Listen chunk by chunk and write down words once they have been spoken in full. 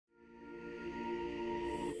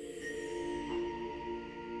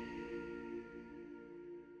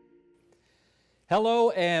Hello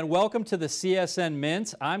and welcome to the CSN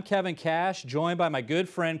Mint. I'm Kevin Cash, joined by my good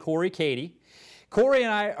friend Corey Cady. Corey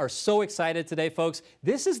and I are so excited today, folks.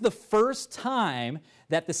 This is the first time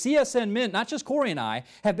that the CSN Mint, not just Corey and I,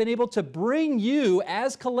 have been able to bring you,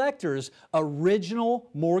 as collectors, original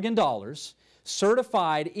Morgan dollars,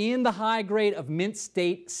 certified in the high grade of Mint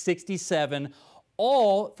State 67,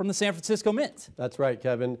 all from the San Francisco Mint. That's right,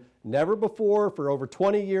 Kevin. Never before, for over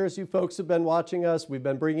 20 years, you folks have been watching us. We've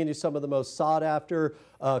been bringing you some of the most sought-after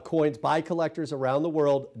coins by collectors around the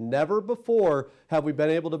world. Never before have we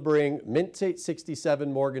been able to bring Mint State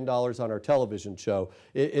 67 Morgan dollars on our television show.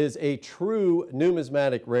 It is a true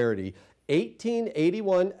numismatic rarity.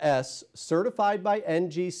 1881S, certified by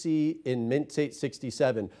NGC in Mint State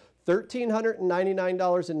 67.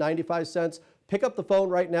 $1,399.95. Pick up the phone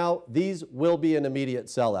right now. These will be an immediate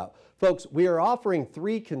sellout. Folks, we are offering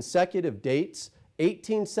 3 consecutive dates,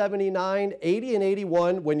 1879, 80, and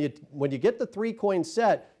 81. When you get the 3-coin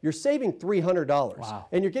set, you're saving $300. Wow.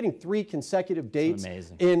 And you're getting 3 consecutive dates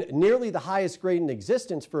in nearly the highest grade in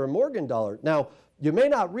existence for a Morgan dollar. Now, you may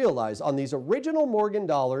not realize on these original Morgan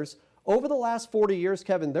dollars, over the last 40 years,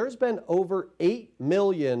 Kevin, there's been over 8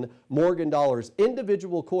 million Morgan dollars,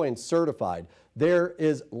 individual coins certified. There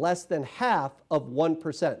is less than half of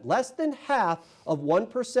 1%. Less than half of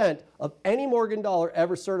 1% of any Morgan dollar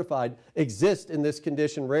ever certified exists in this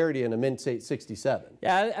condition rarity in a Mint State 67.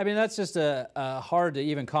 Yeah, I mean, that's just hard to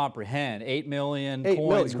even comprehend. 8 million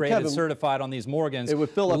coins graded Kevin, certified on these Morgans. It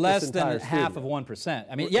would fill up less this entire than half studio. of 1%.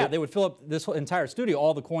 I mean, yeah, they would fill up this whole entire studio,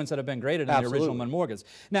 all the coins that have been graded in the original Mint Morgans.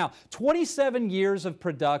 Now, 27 years of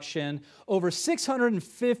production, over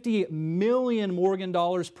 650 million Morgan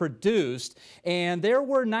dollars produced, and there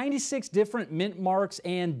were 96 different mint marks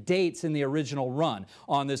and dates in the original run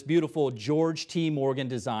on this beautiful George T. Morgan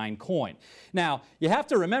design coin. Now, you have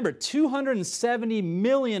to remember, 270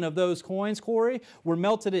 million of those coins, Corey, were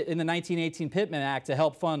melted in the 1918 Pittman Act to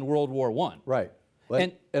help fund World War I. Right.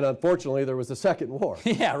 And unfortunately, there was a second war.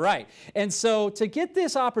 Yeah, right. And so to get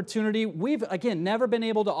this opportunity, we've, again, never been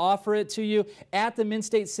able to offer it to you at the Mint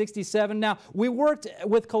State 67. Now, we worked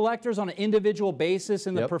with collectors on an individual basis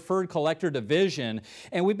in the preferred collector division,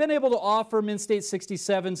 and we've been able to offer Mint State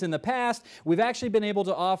 67s in the past. We've actually been able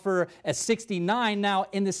to offer a 69. Now,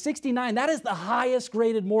 in the 69, that is the highest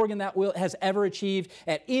graded Morgan that has ever achieved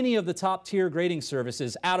at any of the top tier grading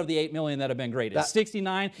services out of the 8 million that have been graded.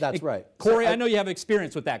 69. That's right. Corey, I know you have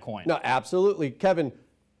experience with that coin. No, absolutely. Kevin,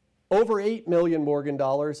 over 8 million Morgan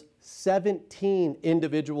dollars, 17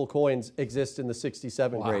 individual coins exist in the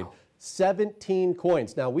 67 grade. 17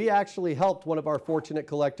 coins. Now, we actually helped one of our fortunate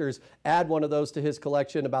collectors add one of those to his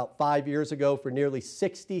collection about 5 years ago for nearly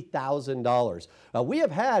 $60,000. We have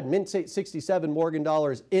had Mint State 67 Morgan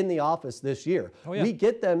dollars in the office this year. Oh, yeah. We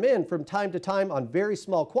get them in from time to time on very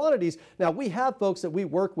small quantities. Now, we have folks that we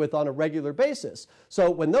work with on a regular basis. So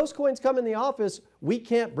when those coins come in the office, we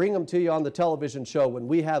can't bring them to you on the television show when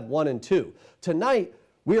we have 1 and 2. Tonight,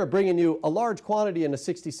 we are bringing you a large quantity in a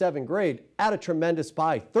 67 grade at a tremendous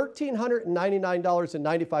buy,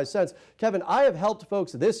 $1,399.95. Kevin, I have helped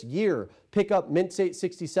folks this year pick up Mint State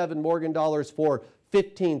 67 Morgan dollars for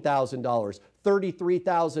 $15,000,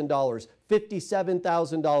 $33,000,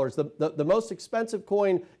 $57,000. The most expensive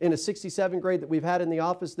coin in a 67 grade that we've had in the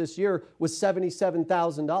office this year was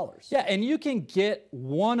 $77,000. Yeah, and you can get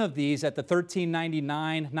one of these at the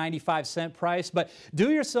 $13.99.95 price, but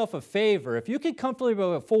do yourself a favor. If you can comfortably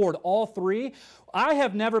afford all 3, I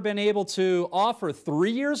have never been able to offer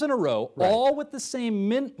 3 years in a row, all with the same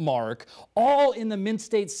mint mark, all in the Mint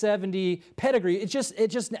State 70 pedigree. It just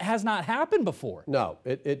has not happened before. No,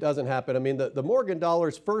 it doesn't happen. I mean, the Morgan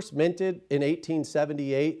dollars first minted in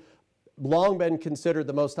 1878, long been considered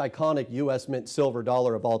the most iconic U.S. Mint silver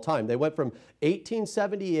dollar of all time. They went from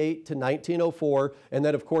 1878 to 1904, and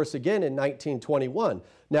then, of course, again in 1921.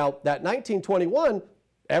 Now, that 1921,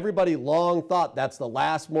 everybody long thought that's the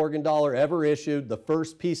last Morgan dollar ever issued, the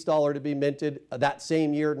first peace dollar to be minted that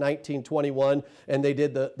same year, 1921, and they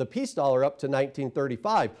did the peace dollar up to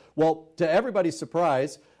 1935. Well, to everybody's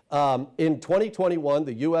surprise, in 2021,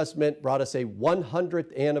 the U.S. Mint brought us a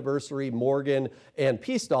 100th anniversary Morgan and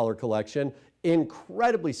peace dollar collection.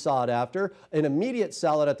 Incredibly sought after, an immediate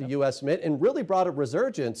sellout at the U.S. Mint, and really brought a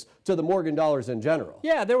resurgence to the Morgan dollars in general.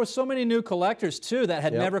 Yeah, there were so many new collectors, too, that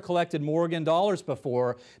had never collected Morgan dollars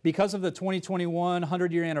before because of the 2021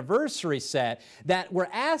 100-year anniversary set that were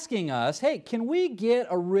asking us, hey, can we get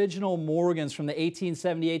original Morgans from the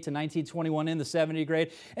 1878 to 1921 in the 70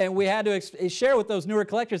 grade? And we had to share with those newer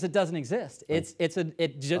collectors it doesn't exist. There's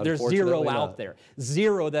 0 out there.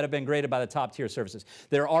 0 that have been graded by the top tier services.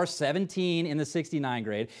 There are 17 in the 69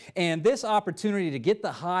 grade. And this opportunity to get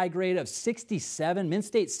the high grade of 67, Mint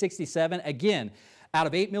State 67, again, out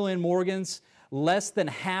of 8 million Morgans, less than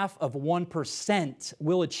half of 1%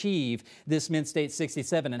 will achieve this Mint State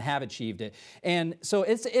 67 and have achieved it. And so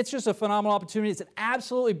it's just a phenomenal opportunity. It's an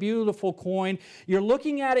absolutely beautiful coin. You're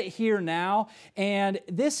looking at it here now, and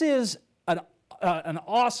this is an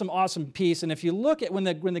awesome piece. And if you look at when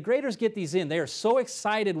the graders get these in, they are so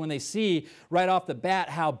excited when they see right off the bat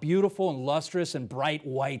how beautiful and lustrous and bright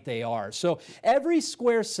white they are. So every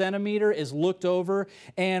square centimeter is looked over,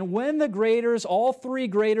 and when the graders, all three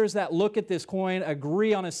graders that look at this coin,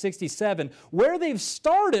 agree on a 67, where they've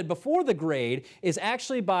started before the grade is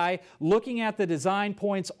actually by looking at the design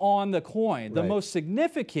points on the coin. The most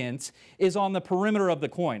significant is on the perimeter of the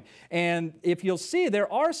coin. And if you'll see,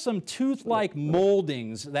 there are some tooth-like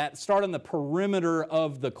moldings that start on the perimeter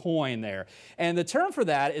of the coin there. And the term for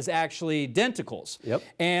that is actually denticles. Yep.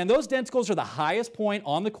 And those denticles are the highest point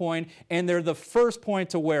on the coin, and they're the first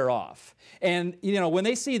point to wear off. And you know, when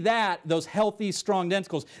they see that, those healthy, strong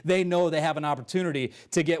denticles, they know they have an opportunity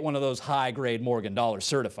to get one of those high-grade Morgan dollars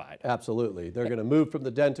certified. Absolutely. They're going to move from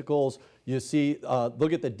the denticles. You see,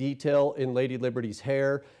 look at the detail in Lady Liberty's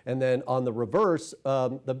hair, and then on the reverse,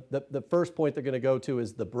 the first point they're going to go to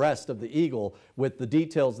is the breast of the eagle with the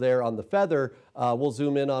details there on the feather. We'll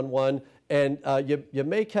zoom in on one, and you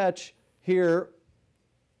may catch here,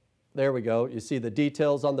 there we go, you see the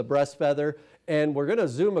details on the breast feather, and we're going to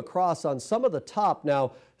zoom across on some of the top.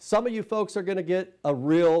 Now, some of you folks are going to get a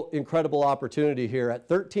real incredible opportunity here. At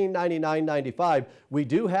 $13.99.95, we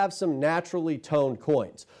do have some naturally toned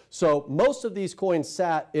coins. So most of these coins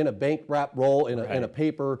sat in a bank wrap roll, in a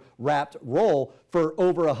paper wrapped roll for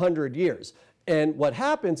over 100 years. And what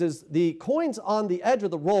happens is the coins on the edge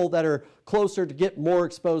of the roll that are closer to get more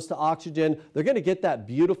exposed to oxygen, they're going to get that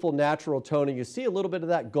beautiful natural toning. You see a little bit of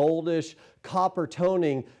that goldish copper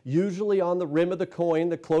toning usually on the rim of the coin,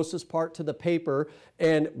 the closest part to the paper,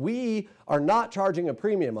 and we are not charging a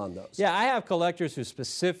premium on those. Yeah, I have collectors who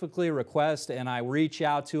specifically request, and I reach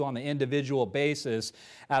out to on the individual basis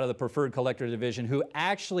out of the preferred collector division, who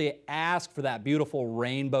actually ask for that beautiful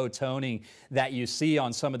rainbow toning that you see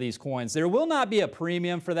on some of these coins. There will not be a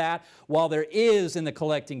premium for that, while there is in the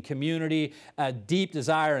collecting community a deep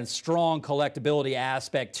desire and strong collectability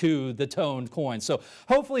aspect to the toned coins. So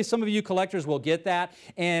hopefully some of you collectors will get that,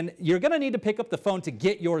 and you're going to need to pick up the phone to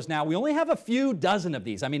get yours now. We only have a few dozen of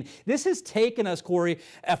these. I mean, this has taken us, Corey,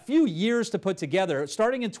 a few years to put together.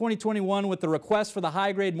 Starting in 2021 with the request for the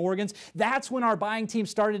high-grade Morgans, that's when our buying team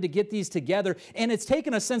started to get these together, and it's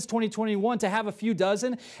taken us since 2021 to have a few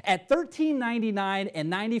dozen at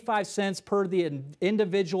 $13.99.95 per the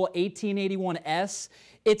individual 1881S.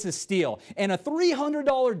 It's a steal. And a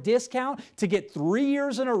 $300 discount to get 3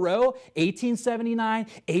 years in a row, 1879,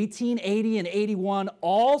 1880, and 81,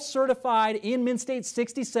 all certified in Mint State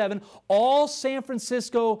 67, all San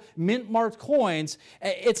Francisco mint-marked coins.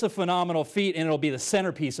 It's a phenomenal feat, and it'll be the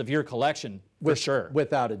centerpiece of your collection. For sure.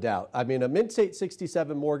 Without a doubt. I mean, a Mint State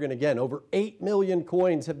 67 Morgan, again, over 8 million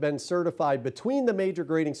coins have been certified between the major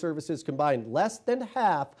grading services combined. Less than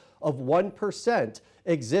half of 1%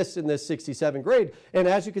 exists in this 67 grade. And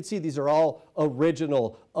as you can see, these are all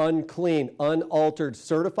original, unclean, unaltered,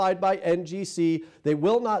 certified by NGC. They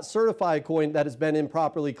will not certify a coin that has been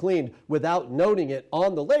improperly cleaned without noting it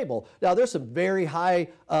on the label. Now, there's some very high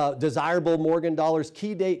desirable Morgan dollars,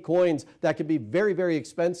 key date coins that can be very, very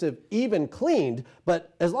expensive, even cleaned,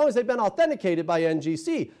 but as long as they've been authenticated by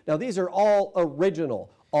NGC. Now, these are all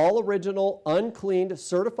original, uncleaned,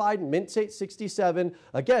 certified Mint State 67.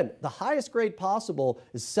 Again, the highest grade possible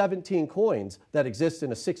is 17 coins that exist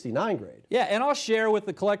in a 69 grade. Yeah, and I'll share with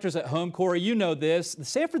the collectors at home, Corey, you know this, the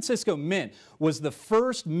San Francisco Mint was the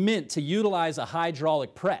first mint to utilize a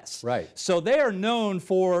hydraulic press. Right. So they are known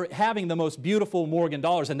for having the most beautiful Morgan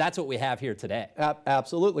dollars, and that's what we have here today.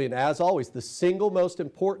 Absolutely, and as always, the single most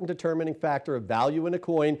important determining factor of value in a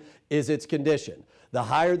coin is its condition. The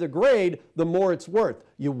higher the grade, the more it's worth.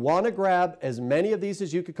 You want to grab as many of these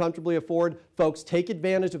as you could comfortably afford. Folks, take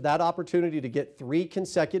advantage of that opportunity to get 3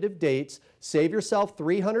 consecutive dates. Save yourself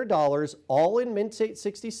 $300, all in Mint State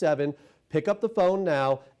 67. Pick up the phone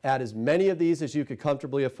now. Add as many of these as you could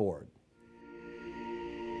comfortably afford.